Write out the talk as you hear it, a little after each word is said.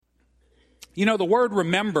You know, the word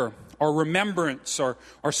remember or remembrance or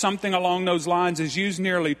something along those lines is used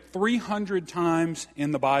nearly 300 times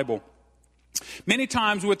in the Bible. Many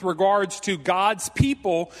times with regards to God's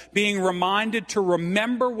people being reminded to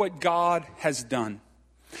remember what God has done.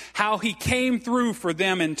 How he came through for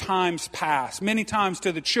them in times past. Many times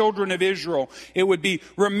to the children of Israel, it would be,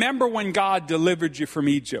 remember when God delivered you from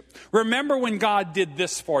Egypt. Remember when God did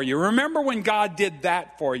this for you. Remember when God did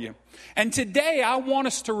that for you. And today I want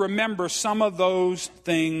us to remember some of those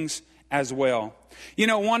things as well. You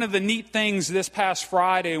know, one of the neat things this past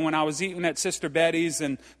Friday when I was eating at Sister Betty's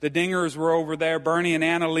and the Dingers were over there, Bernie and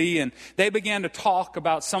Anna Lee, and they began to talk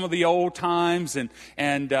about some of the old times.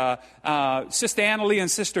 And Sister Anna Lee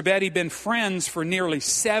and Sister Betty been friends for nearly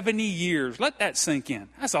 70 years. Let that sink in.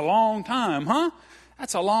 That's a long time, huh?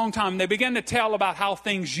 That's a long time. They began to tell about how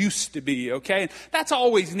things used to be, okay? That's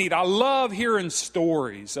always neat. I love hearing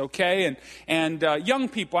stories, okay? And young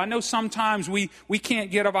people, I know sometimes we can't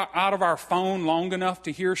get out of our phone long enough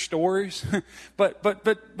to hear stories.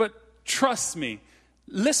 but trust me,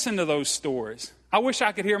 listen to those stories. I wish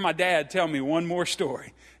I could hear my dad tell me one more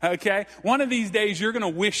story. Okay? One of these days, you're going to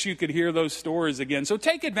wish you could hear those stories again. So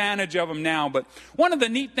take advantage of them now. But one of the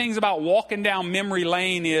neat things about walking down memory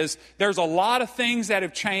lane is there's a lot of things that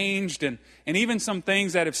have changed and even some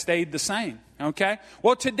things that have stayed the same. Okay?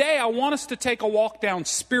 Well, today I want us to take a walk down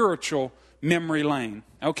spiritual memory lane.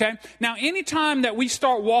 Okay? Now, anytime that we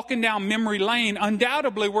start walking down memory lane,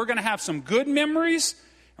 undoubtedly we're going to have some good memories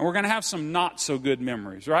and we're going to have some not so good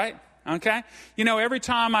memories, right? Okay? You know, every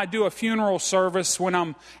time I do a funeral service, when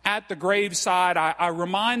I'm at the graveside, I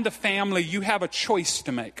remind the family you have a choice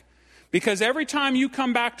to make. Because every time you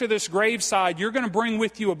come back to this graveside, you're going to bring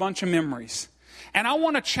with you a bunch of memories. And I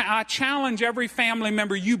want to I challenge every family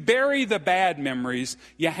member, you bury the bad memories,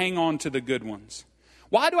 you hang on to the good ones.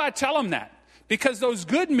 Why do I tell them that? Because those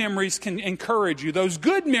good memories can encourage you. Those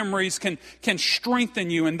good memories can strengthen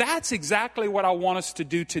you. And that's exactly what I want us to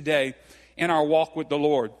do today in our walk with the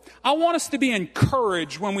Lord. I want us to be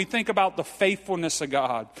encouraged when we think about the faithfulness of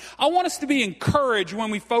God. I want us to be encouraged when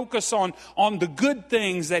we focus on the good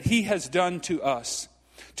things that He has done to us.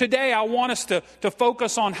 Today, I want us to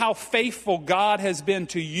focus on how faithful God has been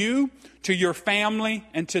to you, to your family,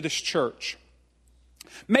 and to this church.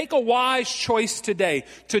 Make a wise choice today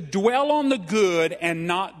to dwell on the good and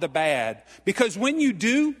not the bad. Because when you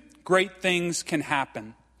do, great things can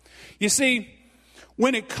happen. You see,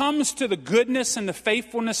 when it comes to the goodness and the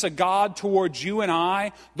faithfulness of God towards you and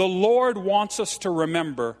I, the Lord wants us to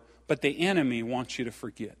remember, but the enemy wants you to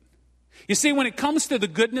forget. You see, when it comes to the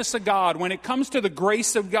goodness of God, when it comes to the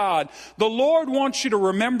grace of God, the Lord wants you to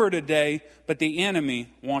remember today, but the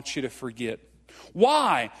enemy wants you to forget.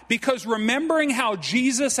 Why? Because remembering how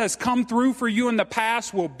Jesus has come through for you in the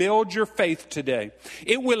past will build your faith today.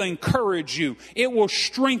 It will encourage you. It will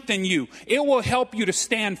strengthen you. It will help you to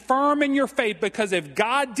stand firm in your faith, because if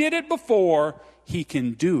God did it before, He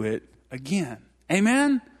can do it again.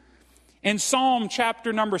 Amen? In Psalm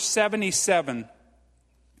chapter number 77,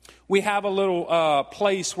 we have a little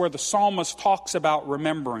place where the psalmist talks about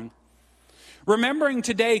remembering. Remembering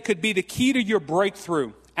today could be the key to your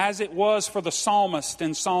breakthrough, as it was for the psalmist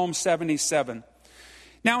in Psalm 77.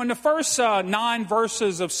 Now, in the first 9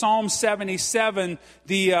 verses of Psalm 77,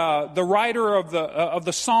 the writer of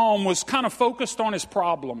the psalm was kind of focused on his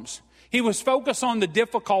problems. He was focused on the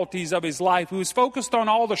difficulties of his life. He was focused on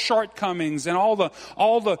all the shortcomings and all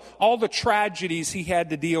the tragedies he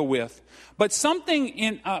had to deal with. But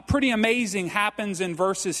something pretty amazing happens in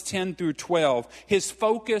verses 10 through 12. His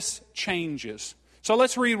focus changes. So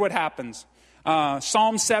let's read what happens.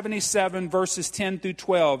 Psalm 77, verses 10 through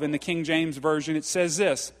 12 in the King James Version, it says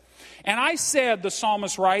this. And I said, the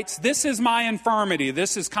psalmist writes, this is my infirmity.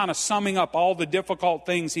 This is kind of summing up all the difficult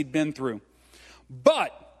things he'd been through.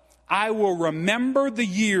 But I will remember the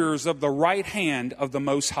years of the right hand of the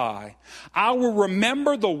Most High. I will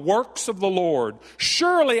remember the works of the Lord.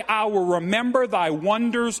 Surely I will remember thy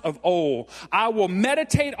wonders of old. I will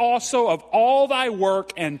meditate also of all thy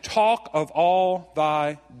work and talk of all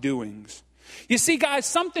thy doings. You see, guys,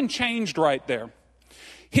 something changed right there.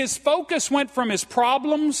 His focus went from his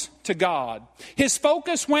problems to God. His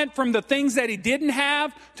focus went from the things that he didn't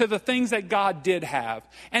have to the things that God did have.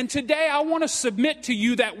 And today I want to submit to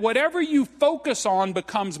you that whatever you focus on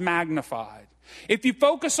becomes magnified. If you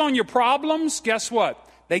focus on your problems, guess what?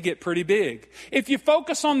 they get pretty big. If you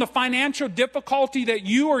focus on the financial difficulty that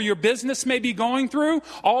you or your business may be going through,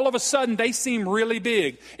 all of a sudden they seem really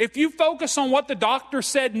big. If you focus on what the doctor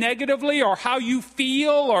said negatively, or how you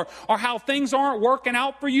feel, or how things aren't working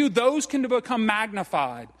out for you, those can become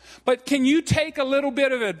magnified. But can you take a little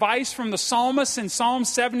bit of advice from the psalmist in Psalm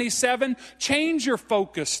 77? Change your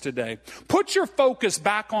focus today. Put your focus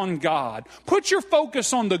back on God. Put your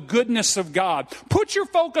focus on the goodness of God. Put your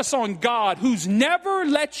focus on God, who's never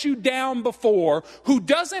let you down before, who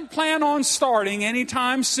doesn't plan on starting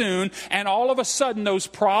anytime soon, and all of a sudden those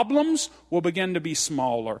problems will begin to be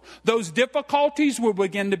smaller. Those difficulties will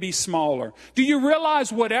begin to be smaller. Do you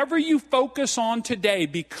realize whatever you focus on today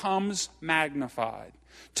becomes magnified?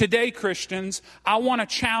 Today, Christians, I want to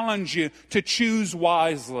challenge you to choose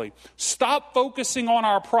wisely. Stop focusing on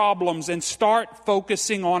our problems and start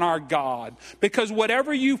focusing on our God. Because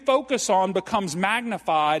whatever you focus on becomes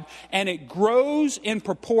magnified, and it grows in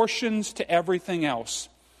proportions to everything else.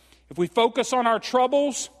 If we focus on our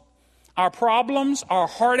troubles, our problems, our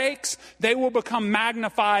heartaches, they will become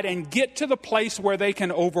magnified and get to the place where they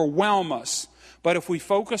can overwhelm us. But if we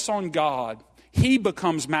focus on God, He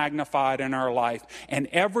becomes magnified in our life, and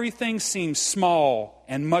everything seems small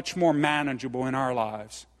and much more manageable in our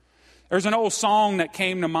lives. There's an old song that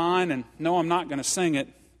came to mind, and no, I'm not going to sing it,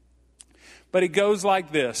 but it goes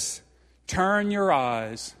like this: turn your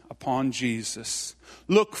eyes upon Jesus.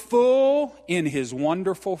 Look full in His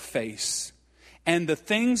wonderful face, and the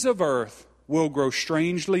things of earth will grow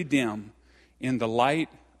strangely dim in the light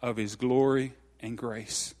of His glory and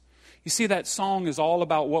grace. You see, that song is all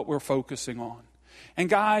about what we're focusing on. And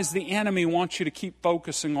guys, the enemy wants you to keep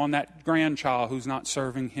focusing on that grandchild who's not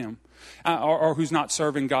serving him, or who's not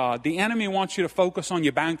serving God. The enemy wants you to focus on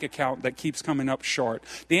your bank account that keeps coming up short.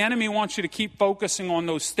 The enemy wants you to keep focusing on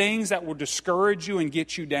those things that will discourage you and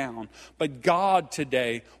get you down. But God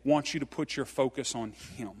today wants you to put your focus on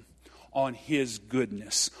Him, on His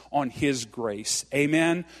goodness, on His grace.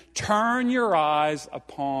 Amen? Turn your eyes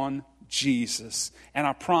upon Jesus, and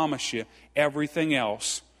I promise you, everything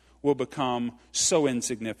else will become so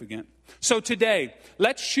insignificant. So today,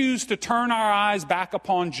 let's choose to turn our eyes back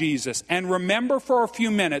upon Jesus and remember for a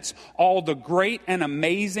few minutes all the great and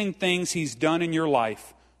amazing things He's done in your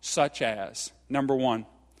life, such as, number one,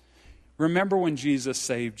 remember when Jesus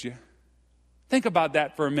saved you. Think about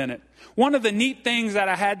that for a minute. One of the neat things that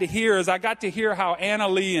I had to hear is I got to hear how Anna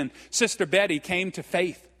Lee and Sister Betty came to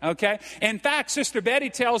faith. Okay? In fact, Sister Betty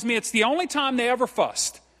tells me it's the only time they ever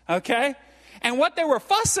fussed. Okay? And what they were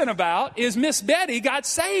fussing about is Miss Betty got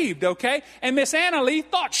saved. Okay? And Miss Anna Lee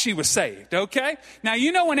thought she was saved. Okay? Now,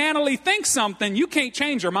 you know when Anna Lee thinks something, you can't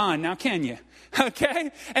change her mind now, can you? Okay?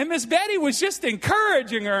 And Miss Betty was just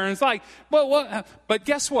encouraging her. And it's like, well, but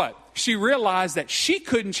guess what? She realized that she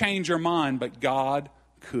couldn't change her mind, but God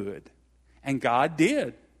could. And God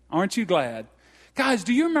did. Aren't you glad? Guys,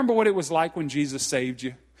 do you remember what it was like when Jesus saved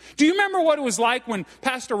you? Do you remember what it was like when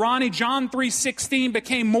Pastor Ronnie, John 3:16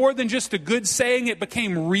 became more than just a good saying? It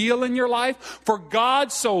became real in your life. For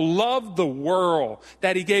God so loved the world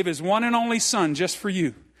that He gave His one and only Son just for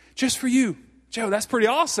you. Just for you. Joe, that's pretty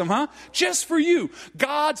awesome, huh? Just for you.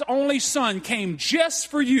 God's only Son came just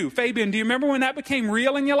for you. Fabian, do you remember when that became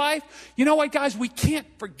real in your life? You know what, guys? We can't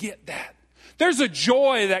forget that. There's a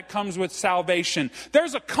joy that comes with salvation.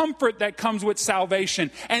 There's a comfort that comes with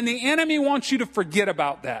salvation. And the enemy wants you to forget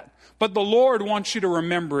about that. But the Lord wants you to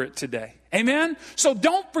remember it today. Amen? So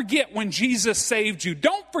don't forget when Jesus saved you.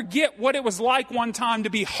 Don't forget what it was like one time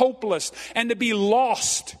to be hopeless and to be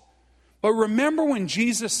lost. But remember when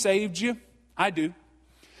Jesus saved you? I do.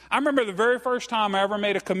 I remember the very first time I ever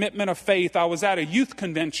made a commitment of faith. I was at a youth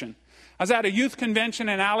convention. I was at a youth convention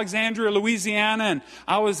in Alexandria, Louisiana, and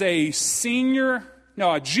I was a junior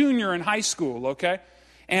in high school, okay?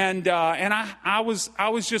 And I was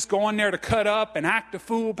just going there to cut up and act a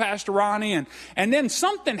fool, Pastor Ronnie, and then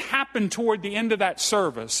something happened toward the end of that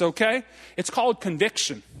service, okay? It's called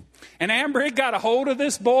conviction. And Amber had got a hold of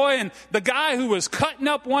this boy, and the guy who was cutting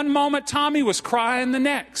up one moment, Tommy, was crying the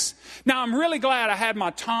next. Now, I'm really glad I had my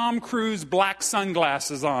Tom Cruise black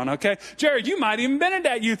sunglasses on, okay? Jared, you might even been at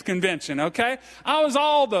that youth convention, okay? I was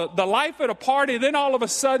all the life at a party, then all of a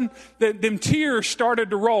sudden, them tears started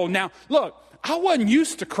to roll. Now, look, I wasn't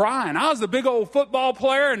used to crying. I was a big old football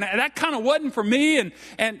player, and that kind of wasn't for me,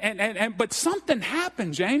 but something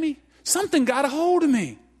happened, Jamie. Something got a hold of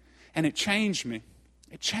me, and it changed me.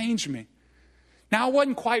 It changed me. Now, I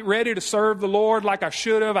wasn't quite ready to serve the Lord like I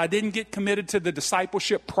should have. I didn't get committed to the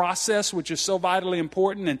discipleship process, which is so vitally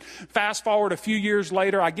important. And fast forward a few years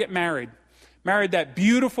later, I get married. Married that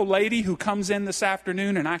beautiful lady who comes in this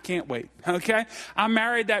afternoon, and I can't wait, okay? I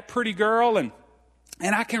married that pretty girl, and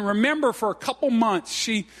And I can remember for a couple months,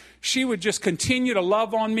 she would just continue to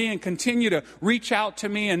love on me and continue to reach out to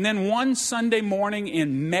me. And then one Sunday morning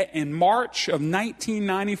in March of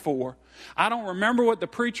 1994, I don't remember what the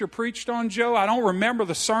preacher preached on, Joe. I don't remember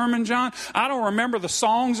the sermon, John. I don't remember the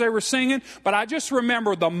songs they were singing. But I just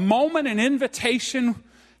remember the moment an invitation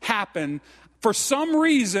happened, for some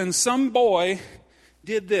reason, some boy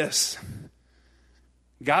did this.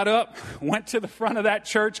 Got up, went to the front of that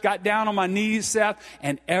church, got down on my knees, Seth,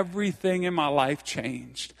 and everything in my life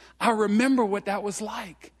changed. I remember what that was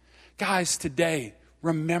like. Guys, today,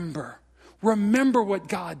 remember what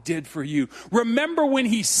God did for you. Remember when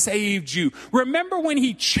He saved you. Remember when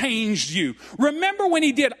He changed you. Remember when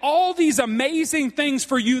He did all these amazing things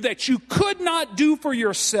for you that you could not do for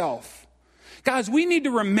yourself. Guys, we need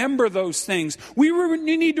to remember those things. We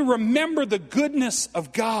need to remember the goodness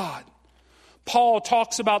of God. Paul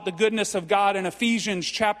talks about the goodness of God in Ephesians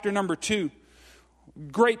chapter number 2.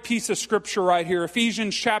 Great piece of scripture right here.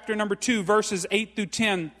 Ephesians chapter number 2, verses 8 through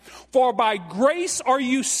 10. For by grace are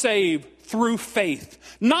you saved through faith,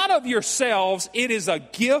 not of yourselves, it is a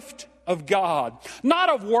gift of God, not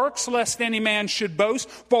of works, lest any man should boast.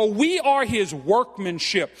 For we are His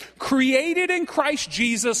workmanship, created in Christ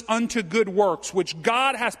Jesus unto good works, which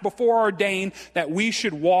God has before ordained that we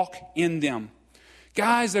should walk in them.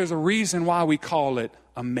 Guys, there's a reason why we call it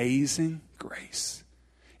Amazing Grace.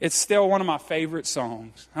 It's still one of my favorite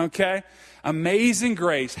songs, okay? Amazing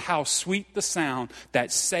grace, how sweet the sound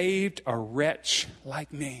that saved a wretch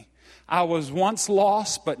like me. I was once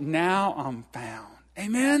lost, but now I'm found.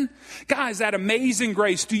 Amen? Guys, that amazing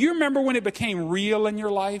grace, do you remember when it became real in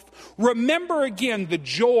your life? Remember again the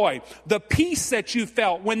joy, the peace that you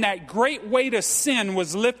felt when that great weight of sin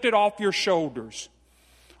was lifted off your shoulders.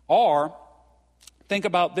 Or, think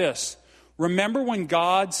about this. Remember when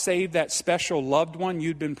God saved that special loved one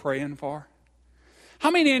you'd been praying for? How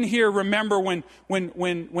many in here remember when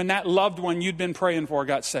that loved one you'd been praying for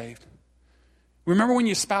got saved? Remember when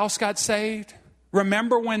your spouse got saved?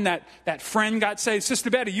 Remember when that friend got saved? Sister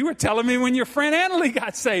Betty, you were telling me when your friend Annalie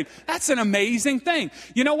got saved. That's an amazing thing.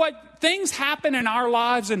 You know what? Things happen in our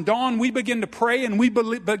lives, and Dawn, we begin to pray and we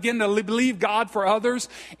begin to believe God for others.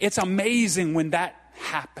 It's amazing when that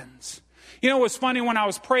happens. You know, it was funny when I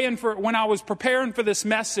was preparing for this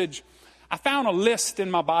message, I found a list in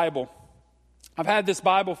my Bible. I've had this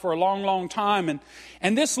Bible for a long, long time,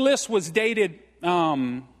 and this list was dated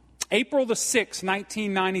April the 6th,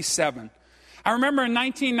 1997. I remember in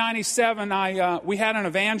 1997, we had an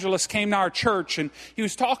evangelist came to our church, and he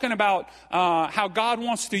was talking about how God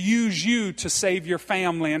wants to use you to save your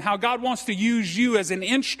family, and how God wants to use you as an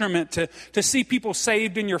instrument to see people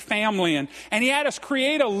saved in your family. And he had us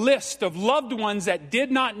create a list of loved ones that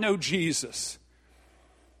did not know Jesus.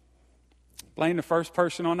 Blame the first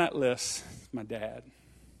person on that list, my dad.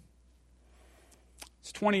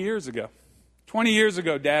 It's 20 years ago. 20 years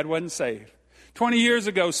ago, Dad wasn't saved. 20 years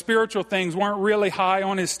ago, spiritual things weren't really high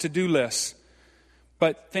on his to-do list.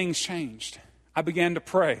 But things changed. I began to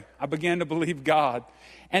pray. I began to believe God.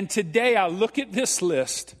 And today I look at this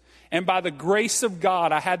list, and by the grace of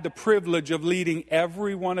God, I had the privilege of leading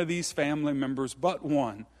every one of these family members but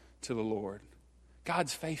one to the Lord.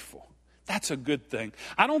 God's faithful. That's a good thing.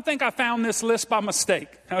 I don't think I found this list by mistake,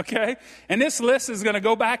 okay? And this list is going to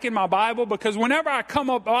go back in my Bible because whenever I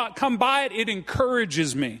come by it, it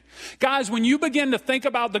encourages me. Guys, when you begin to think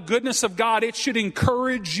about the goodness of God, it should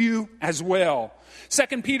encourage you as well.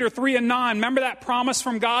 2 Peter 3:9, remember that promise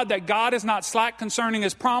from God that God is not slack concerning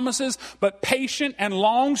His promises, but patient and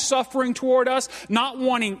long-suffering toward us, not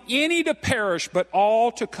wanting any to perish, but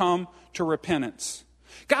all to come to repentance.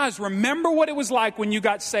 Guys, remember what it was like when you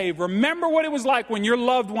got saved. Remember what it was like when your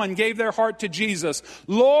loved one gave their heart to Jesus.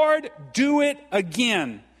 Lord, do it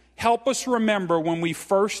again. Help us remember when we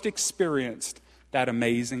first experienced that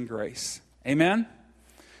amazing grace. Amen?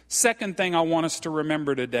 Second thing I want us to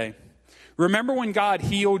remember today. Remember when God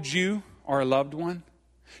healed you or a loved one?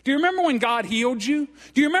 Do you remember when God healed you?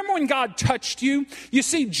 Do you remember when God touched you? You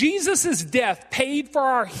see, Jesus' death paid for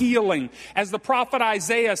our healing. As the prophet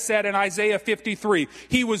Isaiah said in Isaiah 53,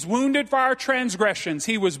 He was wounded for our transgressions.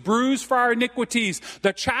 He was bruised for our iniquities.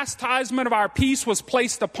 The chastisement of our peace was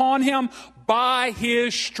placed upon Him. By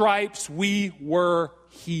His stripes we were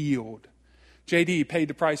healed. JD paid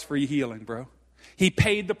the price for your healing, bro. He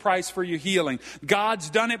paid the price for your healing. God's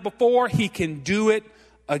done it before. He can do it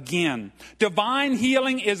again. Divine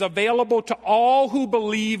healing is available to all who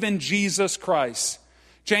believe in Jesus Christ.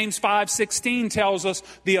 James 5:16 tells us,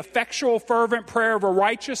 the effectual fervent prayer of a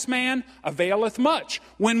righteous man availeth much.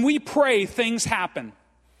 When we pray, things happen.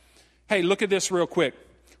 Hey, look at this real quick.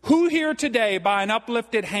 Who here today, by an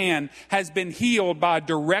uplifted hand, has been healed by a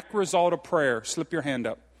direct result of prayer? Slip your hand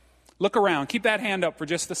up. Look around. Keep that hand up for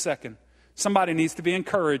just a second. Somebody needs to be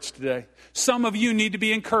encouraged today. Some of you need to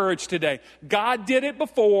be encouraged today. God did it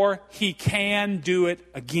before. He can do it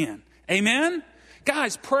again. Amen?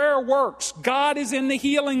 Guys, prayer works. God is in the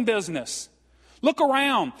healing business. Look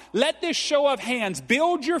around. Let this show of hands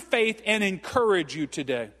build your faith and encourage you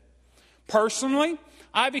today. Personally,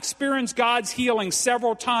 I've experienced God's healing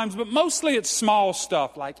several times, but mostly it's small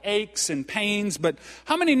stuff like aches and pains. But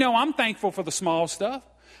how many know I'm thankful for the small stuff?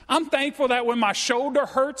 I'm thankful that when my shoulder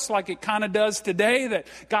hurts like it kind of does today, that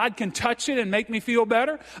God can touch it and make me feel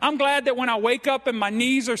better. I'm glad that when I wake up and my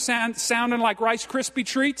knees are sounding like Rice Krispie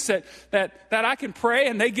treats, that I can pray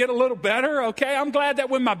and they get a little better, okay? I'm glad that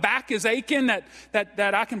when my back is aching, that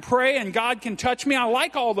I can pray and God can touch me. I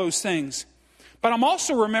like all those things. But I'm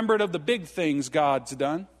also remembered of the big things God's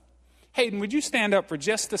done. Hayden, would you stand up for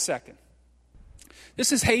just a second?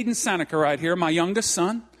 This is Hayden Seneca right here, my youngest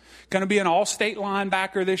son. Going to be an all-state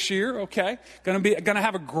linebacker this year, okay? Going to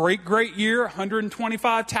have a great year,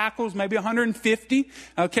 125 tackles, maybe 150,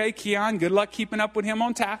 okay? Keon, good luck keeping up with him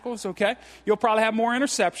on tackles, okay? You'll probably have more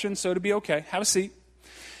interceptions, so it'll be okay. Have a seat.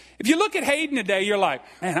 If you look at Hayden today, you're like,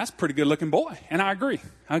 man, that's a pretty good-looking boy, and I agree,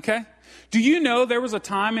 okay? Do you know there was a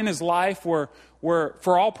time in his life where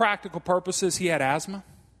for all practical purposes, he had asthma?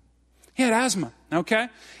 He had asthma, okay?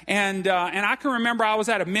 And I can remember I was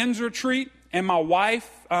at a men's retreat, and my wife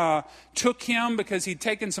took him because he'd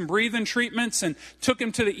taken some breathing treatments and took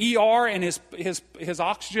him to the ER, and his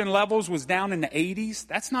oxygen levels was down in the 80s.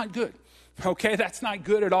 That's not good. Okay, that's not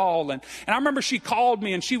good at all. And I remember she called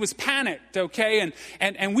me and she was panicked, okay?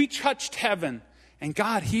 And we touched heaven, and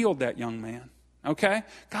God healed that young man. Okay?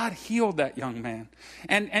 God healed that young man.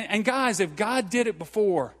 And guys, if God did it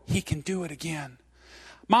before, He can do it again.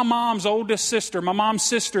 My mom's oldest sister, my mom's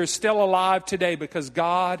sister is still alive today because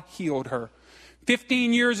God healed her.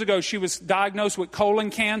 15 years ago, she was diagnosed with colon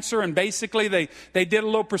cancer, and basically they did a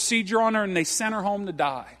little procedure on her and they sent her home to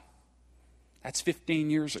die. That's 15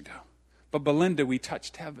 years ago. But Belinda, we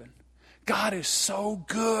touched heaven. God is so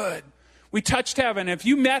good. We touched heaven. If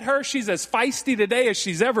you met her, she's as feisty today as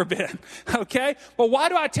she's ever been. Okay? But why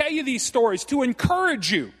do I tell you these stories? To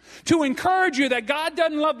encourage you. To encourage you that God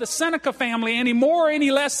doesn't love the Seneca family any more or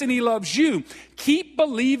any less than He loves you. Keep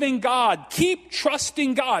believing God. Keep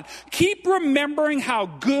trusting God. Keep remembering how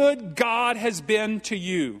good God has been to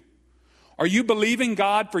you. Are you believing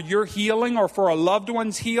God for your healing or for a loved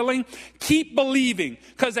one's healing? Keep believing,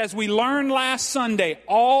 because as we learned last Sunday,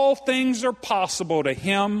 all things are possible to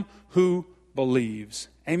him who believes.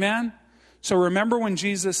 Amen? So remember when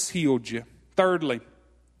Jesus healed you. Thirdly,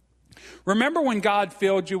 remember when God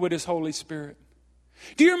filled you with His Holy Spirit.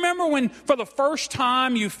 Do you remember when for the first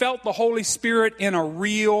time you felt the Holy Spirit in a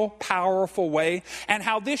real, powerful way, and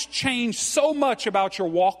how this changed so much about your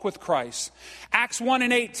walk with Christ? Acts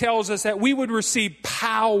 1:8 tells us that we would receive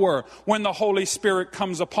power when the Holy Spirit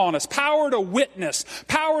comes upon us. Power to witness,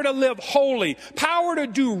 power to live holy, power to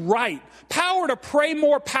do right, power to pray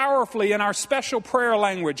more powerfully in our special prayer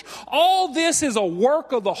language. All this is a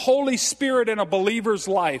work of the Holy Spirit in a believer's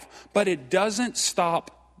life, but it doesn't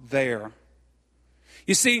stop there.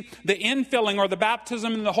 You see, the infilling or the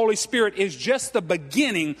baptism in the Holy Spirit is just the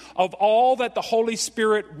beginning of all that the Holy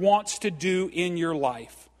Spirit wants to do in your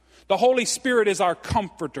life. The Holy Spirit is our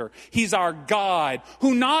comforter. He's our guide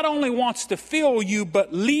who not only wants to fill you,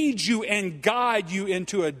 but lead you and guide you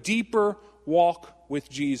into a deeper walk with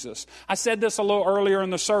Jesus. I said this a little earlier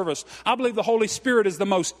in the service. I believe the Holy Spirit is the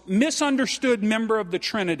most misunderstood member of the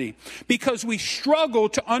Trinity because we struggle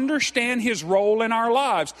to understand His role in our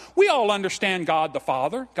lives. We all understand God the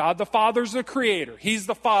Father. God the Father's the creator. He's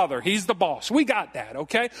the Father. He's the boss. We got that,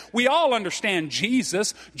 okay? We all understand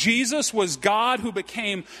Jesus. Jesus was God who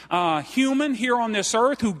became human here on this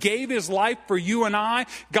earth, who gave His life for you and I,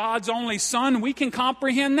 God's only Son. We can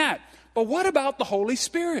comprehend that. But what about the Holy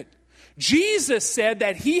Spirit? Jesus said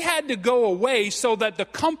that He had to go away so that the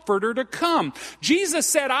Comforter to come. Jesus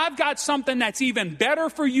said, I've got something that's even better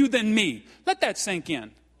for you than me. Let that sink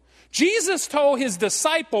in. Jesus told His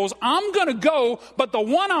disciples, I'm going to go, but the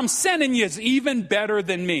one I'm sending you is even better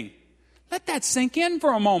than me. Let that sink in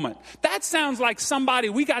for a moment. That sounds like somebody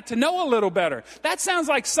we got to know a little better. That sounds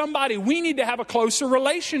like somebody we need to have a closer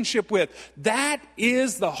relationship with. That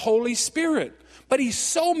is the Holy Spirit. But He's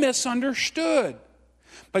so misunderstood.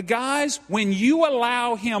 But guys, when you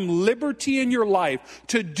allow Him liberty in your life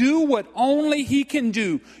to do what only He can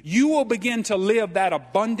do, you will begin to live that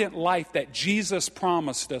abundant life that Jesus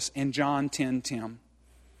promised us in John 10:10.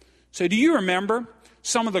 So do you remember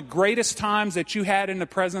some of the greatest times that you had in the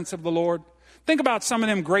presence of the Lord? Think about some of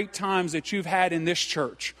them great times that you've had in this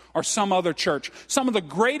church or some other church. Some of the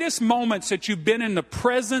greatest moments that you've been in the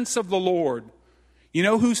presence of the Lord. You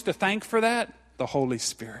know who's to thank for that? The Holy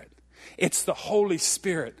Spirit. It's the Holy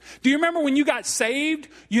Spirit. Do you remember when you got saved?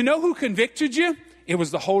 You know who convicted you? It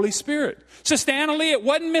was the Holy Spirit. Sister Annalie, it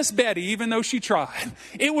wasn't Miss Betty, even though she tried.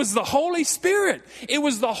 It was the Holy Spirit. It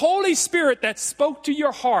was the Holy Spirit that spoke to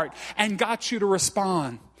your heart and got you to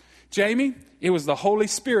respond. Jamie, it was the Holy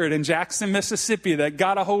Spirit in Jackson, Mississippi that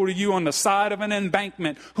got a hold of you on the side of an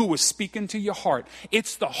embankment who was speaking to your heart.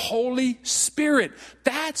 It's the Holy Spirit.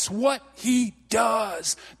 That's what He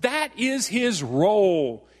does. That is His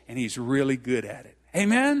role, and He's really good at it.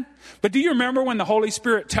 Amen? But do you remember when the Holy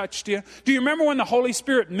Spirit touched you? Do you remember when the Holy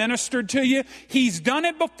Spirit ministered to you? He's done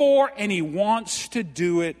it before, and He wants to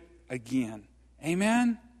do it again.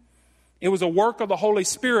 Amen? It was a work of the Holy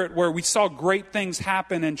Spirit where we saw great things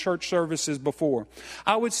happen in church services before.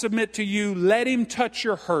 I would submit to you, let Him touch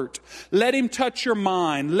your hurt. Let Him touch your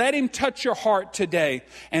mind. Let Him touch your heart today.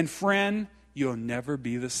 And friend, you'll never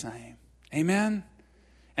be the same. Amen?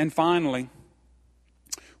 And finally,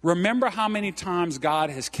 remember how many times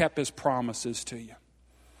God has kept His promises to you.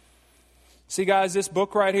 See, guys, this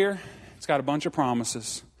book right here, it's got a bunch of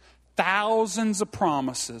promises. Thousands of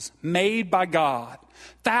promises made by God.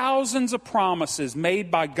 Thousands of promises made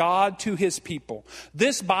by God to His people.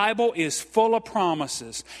 This Bible is full of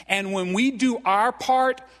promises. And when we do our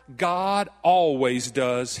part, God always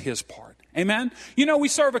does His part. Amen? You know, we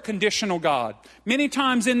serve a conditional God. Many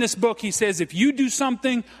times in this book, He says, if you do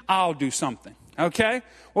something, I'll do something. Okay?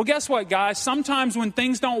 Well, guess what, guys? Sometimes when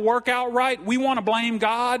things don't work out right, we want to blame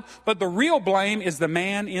God, but the real blame is the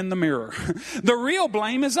man in the mirror. The real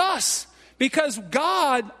blame is us, because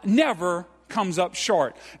God never comes up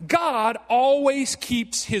short. God always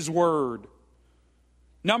keeps His word.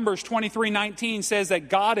 Numbers 23:19 says that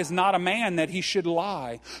God is not a man that He should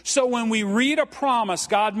lie. So when we read a promise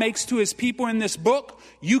God makes to His people in this book,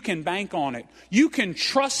 you can bank on it. You can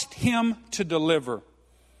trust Him to deliver.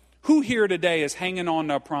 Who here today is hanging on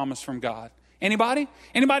to a promise from God? Anybody?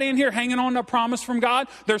 Anybody in here hanging on to a promise from God?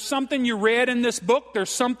 There's something you read in this book.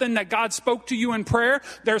 There's something that God spoke to you in prayer.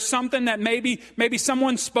 There's something that maybe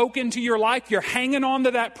someone spoke into your life. You're hanging on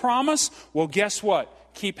to that promise. Well, guess what?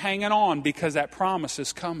 Keep hanging on, because that promise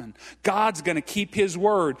is coming. God's going to keep His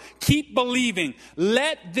word. Keep believing.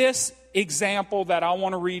 Let this example that I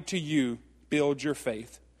want to read to you build your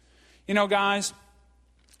faith. You know, guys,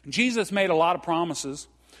 Jesus made a lot of promises.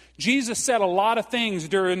 Jesus said a lot of things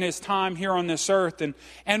during His time here on this earth.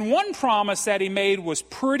 And one promise that He made was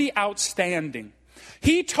pretty outstanding.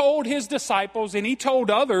 He told His disciples and He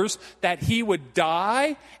told others that He would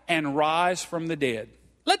die and rise from the dead.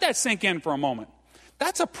 Let that sink in for a moment.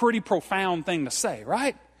 That's a pretty profound thing to say,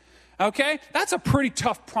 right? Okay? That's a pretty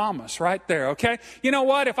tough promise right there, okay? You know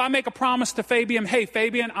what? If I make a promise to Fabian, hey,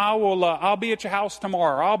 Fabian, I'll be at your house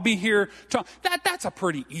tomorrow. I'll be here. That's a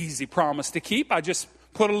pretty easy promise to keep. I just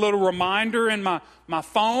put a little reminder in my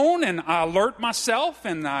phone, and I alert myself,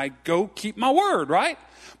 and I go keep my word, right?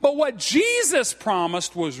 But what Jesus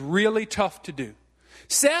promised was really tough to do.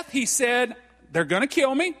 Seth, He said, they're going to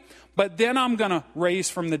kill me, but then I'm going to raise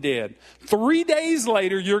from the dead. 3 days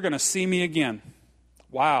later, you're going to see me again.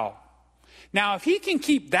 Wow. Now, if He can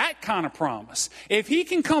keep that kind of promise, if He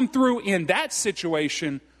can come through in that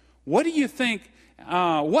situation, what do you think,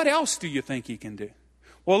 what else do you think He can do?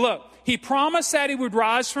 Well, look, He promised that He would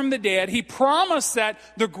rise from the dead. He promised that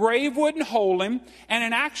the grave wouldn't hold Him. And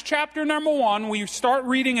in Acts chapter number 1, we start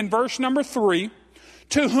reading in verse number 3,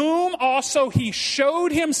 to whom also He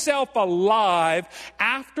showed Himself alive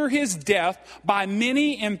after His death by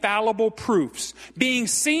many infallible proofs, being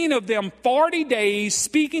seen of them 40 days,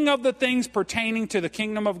 speaking of the things pertaining to the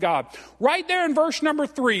kingdom of God. Right there in verse number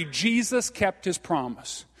 3, Jesus kept His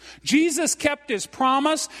promise. Jesus kept His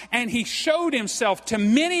promise, and He showed Himself to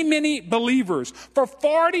many, many believers. For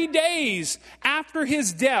 40 days after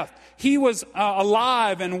His death, He was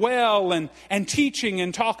alive and well and teaching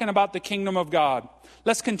and talking about the kingdom of God.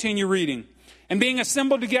 Let's continue reading. And being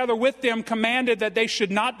assembled together with them, commanded that they should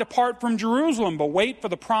not depart from Jerusalem, but wait for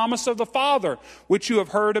the promise of the Father, which you have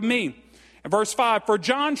heard of me. And verse 5, for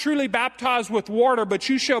John truly baptized with water, but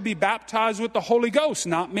you shall be baptized with the Holy Ghost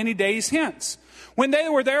not many days hence. When they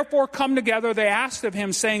were therefore come together, they asked of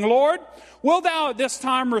Him, saying, Lord, wilt thou at this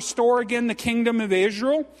time restore again the kingdom of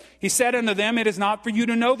Israel? He said unto them, it is not for you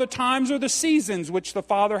to know the times or the seasons which the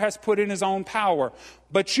Father has put in His own power.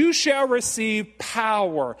 But you shall receive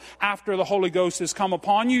power after the Holy Ghost has come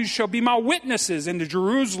upon you. You shall be my witnesses into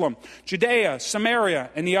Jerusalem, Judea, Samaria,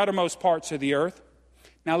 and the uttermost parts of the earth.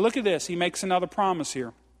 Now look at this. He makes another promise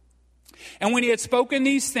here. And when he had spoken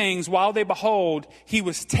these things, while they behold, he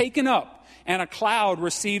was taken up, and a cloud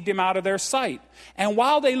received him out of their sight. And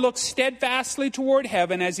while they looked steadfastly toward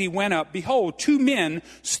heaven as he went up, behold, 2 men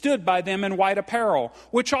stood by them in white apparel,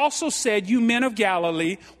 which also said, You men of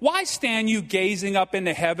Galilee, why stand you gazing up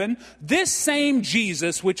into heaven? This same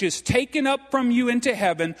Jesus, which is taken up from you into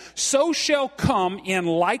heaven, so shall come in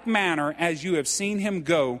like manner as you have seen him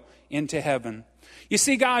go into heaven. You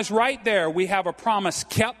see, guys, right there we have a promise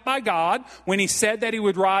kept by God. When he said that he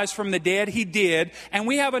would rise from the dead, he did. And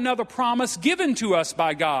we have another promise given to us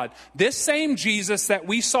by God. This same Jesus that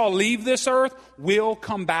we saw leave this earth will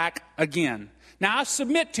come back again. Now, I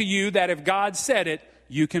submit to you that if God said it,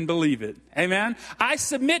 you can believe it. Amen? I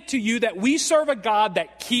submit to you that we serve a God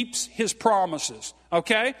that keeps his promises.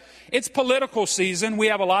 Okay? It's political season. We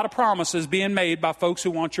have a lot of promises being made by folks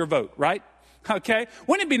who want your vote, right? Okay?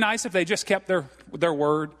 Wouldn't it be nice if they just kept their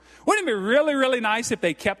word? Wouldn't it be really, really nice if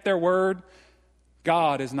they kept their word?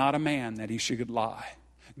 God is not a man that he should lie.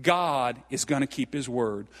 God is going to keep his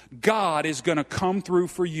word. God is going to come through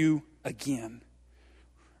for you again.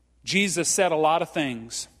 Jesus said a lot of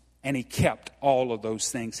things, and he kept all of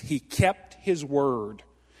those things. He kept his word.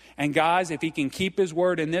 And guys, if he can keep his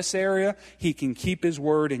word in this area, he can keep his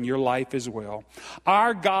word in your life as well.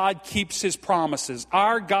 Our God keeps his promises.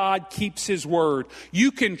 Our God keeps his word.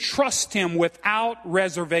 You can trust him without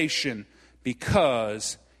reservation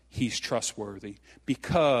because he's trustworthy,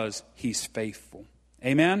 because he's faithful.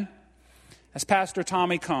 Amen? As Pastor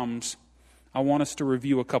Tommy comes, I want us to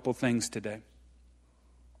review a couple things today.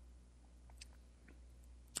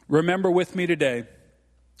 Remember with me today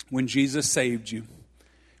when Jesus saved you.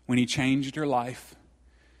 When he changed your life,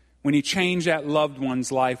 when he changed that loved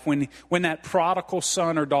one's life, when that prodigal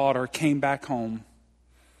son or daughter came back home.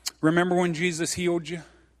 Remember when Jesus healed you?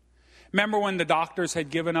 Remember when the doctors had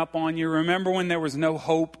given up on you? Remember when there was no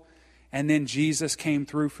hope and then Jesus came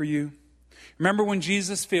through for you? Remember when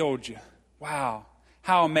Jesus filled you? Wow,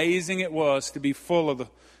 how amazing it was to be full of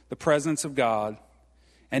the presence of God.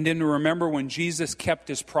 And then to remember when Jesus kept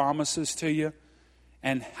his promises to you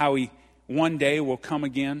and how he one day will come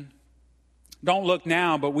again. Don't look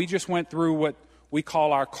now, but we just went through what we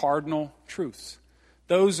call our cardinal truths.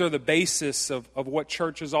 Those are the basis of what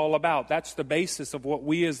church is all about. That's the basis of what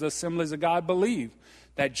we as the Assemblies of God believe.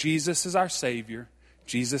 That Jesus is our Savior.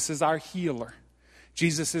 Jesus is our healer.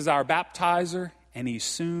 Jesus is our baptizer, and he's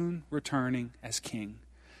soon returning as King.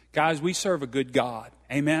 Guys, we serve a good God.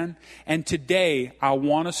 Amen? And today, I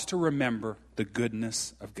want us to remember the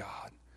goodness of God.